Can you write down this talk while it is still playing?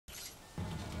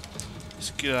Let's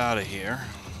get out of here.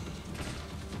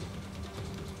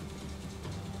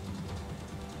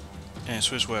 And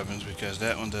switch weapons because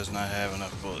that one does not have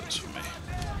enough bullets for me.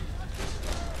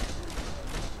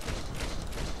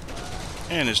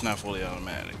 And it's not fully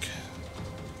automatic.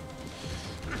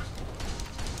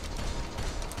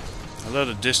 I love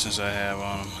the distance I have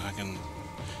on them. I can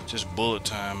just bullet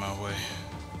time my way.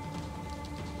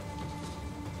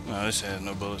 No, this has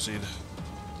no bullets either.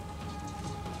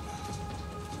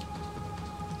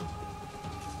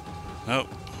 Nope.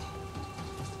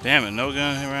 Damn it, no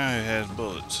gun around here has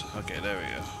bullets. Okay, there we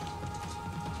go.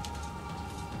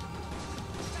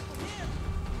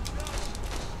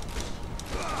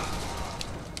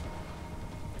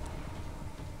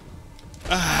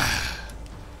 Ah.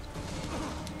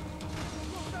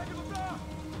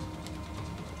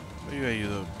 Where you at, you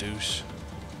little douche?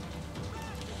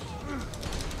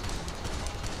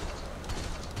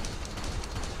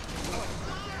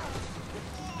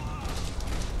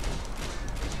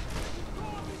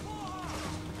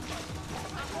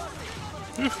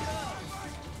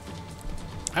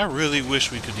 I really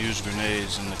wish we could use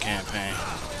grenades in the campaign.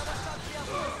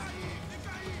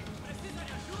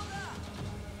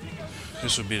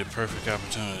 This would be the perfect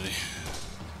opportunity.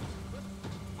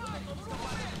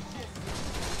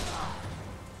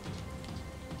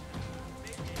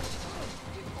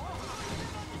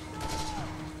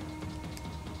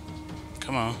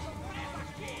 Come on.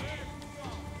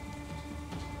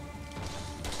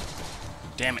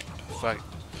 Damn it. Fuck.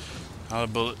 All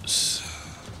the bullets.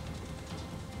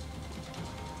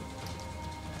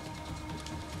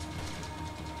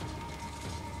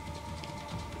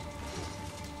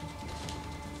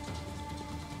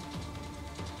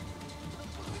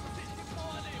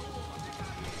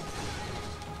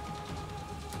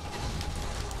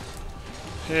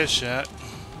 Headshot.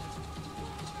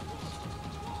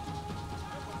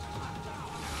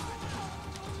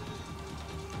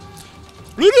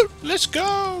 Let's go.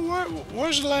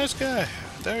 Where's the last guy?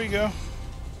 There you go.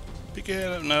 Pick your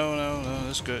head up. No, no, no.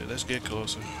 That's good. Let's get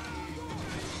closer.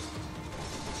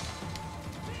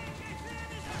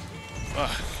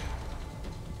 Fuck.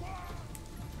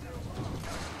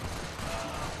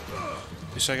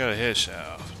 At least I got a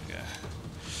headshot off. Yeah.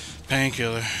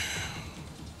 Painkiller.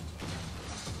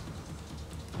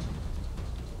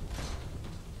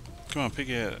 Come on, pick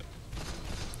your head up.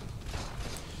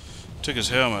 Took his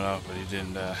helmet off, but he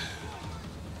didn't die.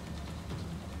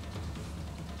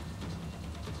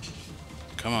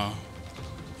 Come on.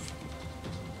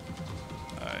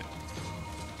 Alright.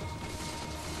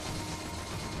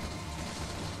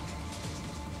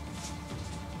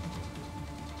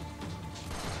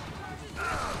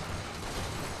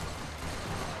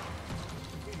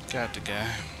 Got the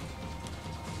guy.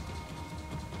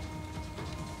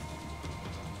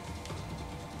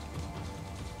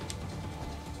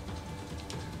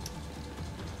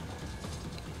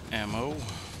 Ammo.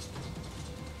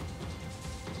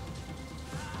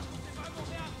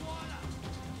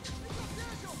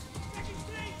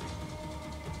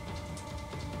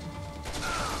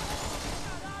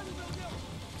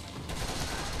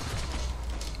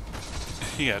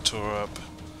 He got tore up.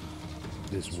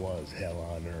 This was hell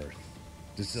on earth.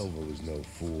 De Silva was no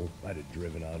fool. I'd have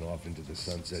driven on off into the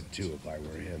sunset too if I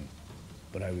were him.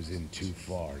 But I was in too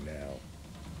far now.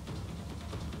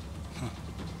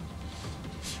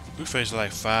 We faced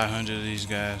like 500 of these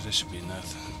guys. This should be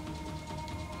nothing.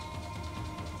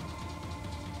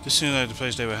 This seems like the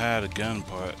place they would hide a gun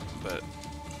part, but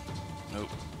nope.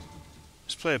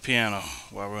 Let's play a piano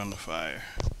while we're on the fire.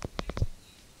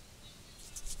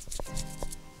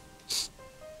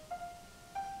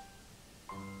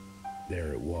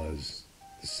 There it was,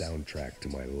 the soundtrack to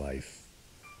my life.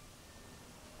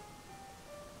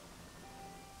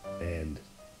 And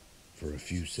for a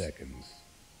few seconds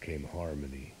came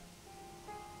harmony.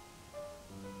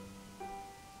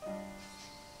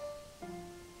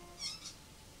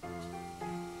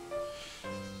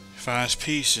 Finds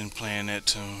peace in playing that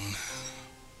tune.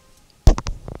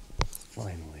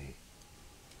 Finally.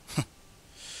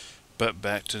 But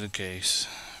back to the case.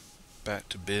 Back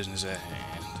to business at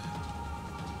hand.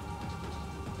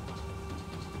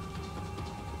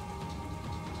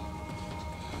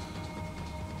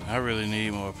 I really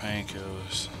need more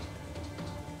painkillers.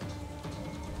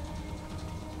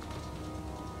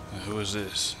 Who is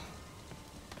this?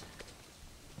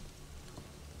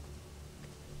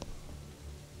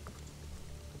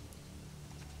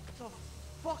 What the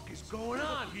fuck is going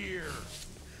on here?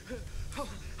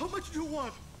 How much do you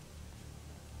want?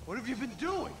 What have you been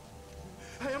doing?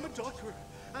 I am a doctor.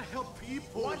 I help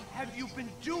people. What have you been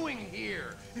doing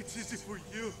here? It's easy for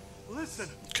you. Listen.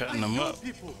 Cutting I them help up.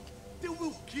 people. They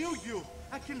will kill you.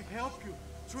 I can help you.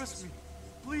 Trust me.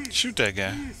 Please. Shoot that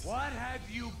guy. Please. What have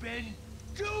you been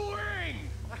doing?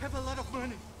 I have a lot of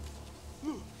money.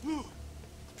 Look, look.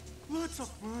 Lots of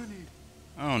money.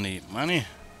 I don't need money.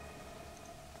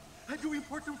 I do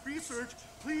important research.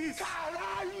 Please.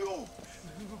 Caralho!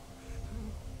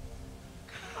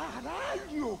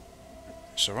 Caralho!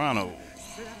 Serrano.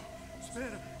 Espera,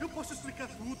 espera. Eu posso explicar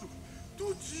tudo.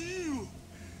 Tudinho.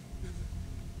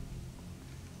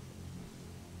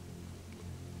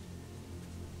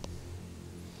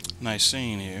 Nice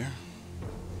scene here.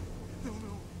 Não,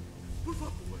 não. Por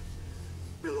favor.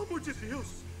 Pelo amor de Deus.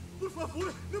 Por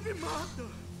favor, não me mata.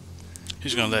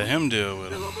 He's gonna let him deal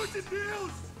with him. Pelo amor de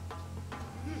Deus.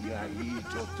 E aí,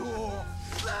 doutor?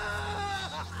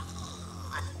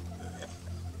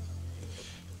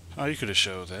 Oh, you could have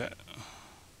showed that.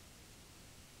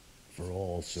 For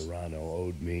all Serrano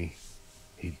owed me,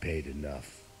 he'd paid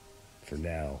enough. For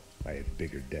now, I had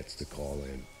bigger debts to call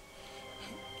in.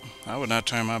 I would not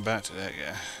turn my back to that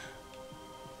guy.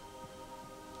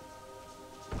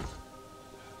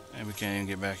 And we can't even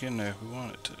get back in there if we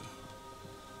wanted to.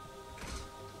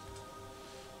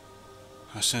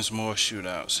 I sense more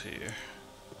shootouts here.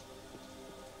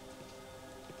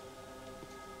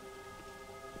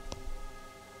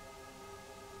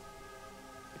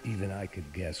 Even I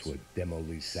could guess what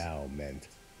demolição meant.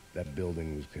 That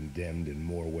building was condemned in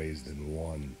more ways than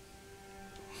one.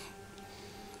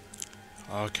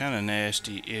 All kind of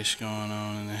nasty-ish going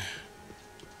on in there.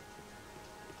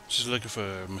 Just looking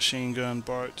for machine gun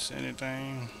parts,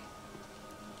 anything.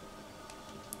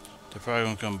 They're probably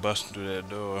gonna come busting through that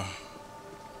door.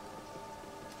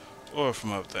 Or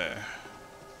from up there.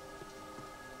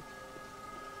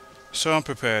 So I'm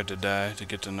prepared to die to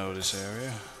get to know this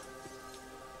area.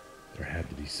 There had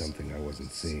to be something I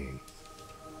wasn't seeing.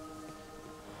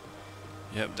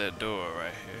 Yep, that door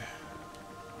right here.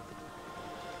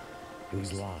 It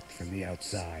was locked from the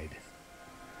outside.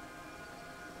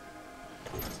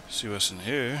 See what's in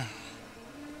here.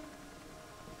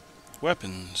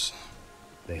 Weapons.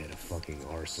 They had a fucking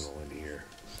arsenal in here.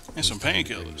 And some It was time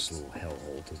to bring painkillers. this little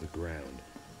hellhole to the ground,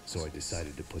 so I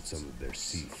decided to put some of their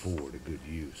C4 to good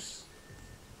use.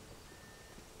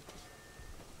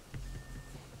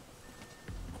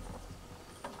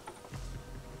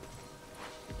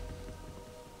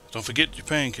 Don't forget your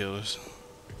painkillers.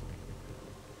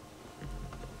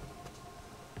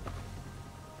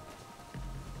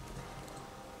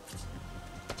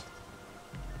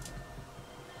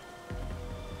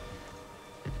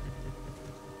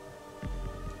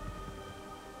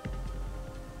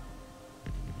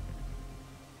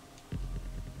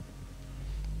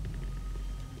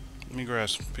 Let me grab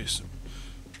some pieces.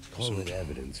 Call it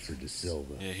evidence for De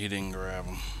Silva. Yeah, he didn't grab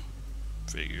them.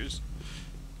 Figures.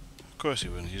 Of course he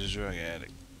wouldn't. He's a drug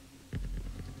addict.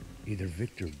 Either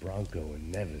Victor Bronco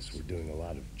and Nevis were doing a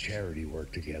lot of charity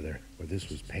work together, or this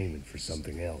was payment for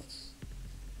something else.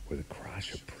 Were the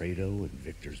crash of Prado in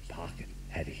Victor's pocket?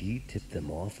 Had he tipped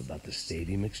them off about the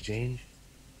stadium exchange?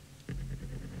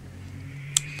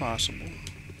 Possible.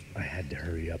 I had to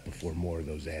hurry up before more of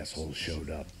those assholes showed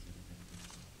up.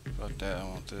 Fuck that, I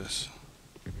want this.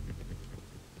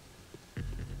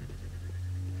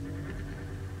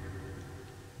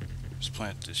 Let's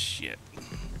plant this shit.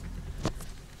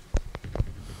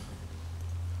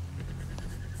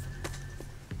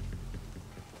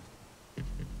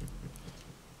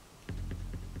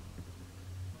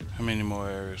 How many more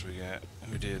areas we got?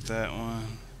 We did that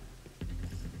one.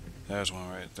 There's one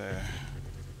right there.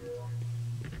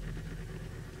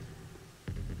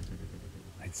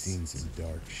 I'd seen some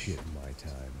dark shit in my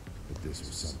time, but this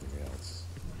was something else.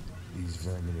 These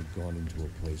vermin had gone into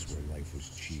a place where life was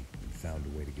cheap and found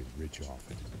a way to get rich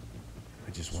off it.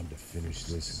 I just wanted to finish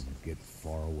this and get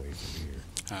far away from here.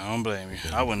 I don't blame you.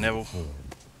 Then I would never. form,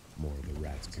 more of the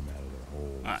rats come out of their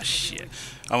holes. Ah, shit.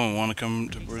 I wouldn't want to come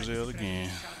to Brazil again.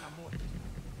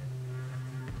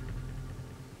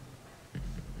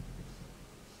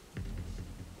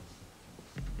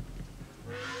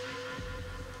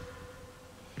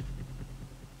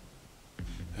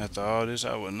 After all this,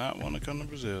 I would not want to come to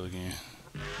Brazil again.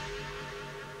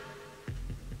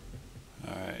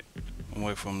 Alright. I'm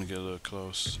waiting for him to get a little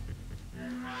close.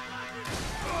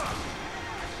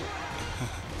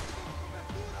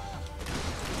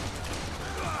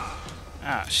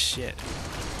 Ah, shit.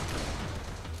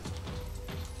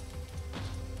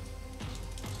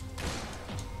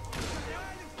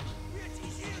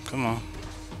 Come on.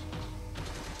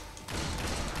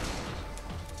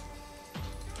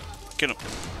 Get him.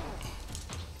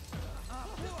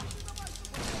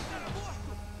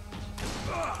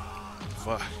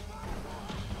 Fuck.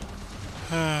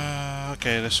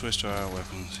 Okay, let's switch to our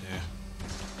weapons here.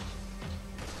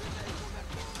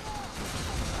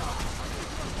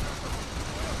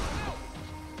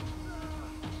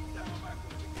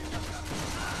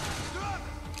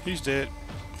 He's dead.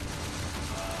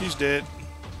 He's dead.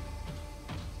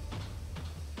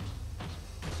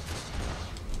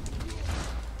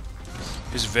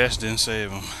 His vest didn't save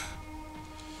him.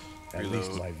 At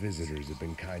least my visitors have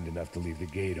been kind enough to leave the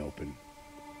gate open.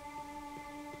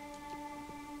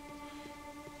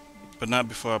 But not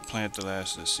before I plant the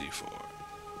last of the C4.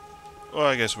 Well,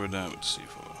 I guess we're done with the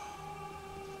C4.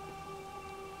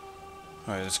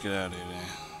 Alright, let's get out of here then.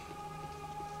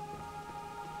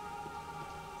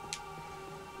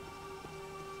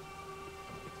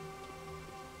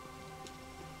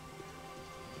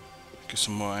 Get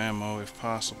some more ammo if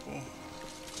possible.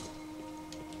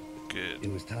 Good.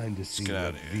 It was time to see get what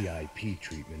out of here. VIP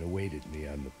treatment awaited me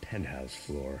on the penthouse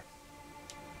floor.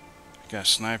 Got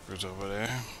snipers over there.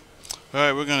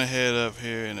 Alright, we're gonna head up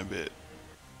here in a bit.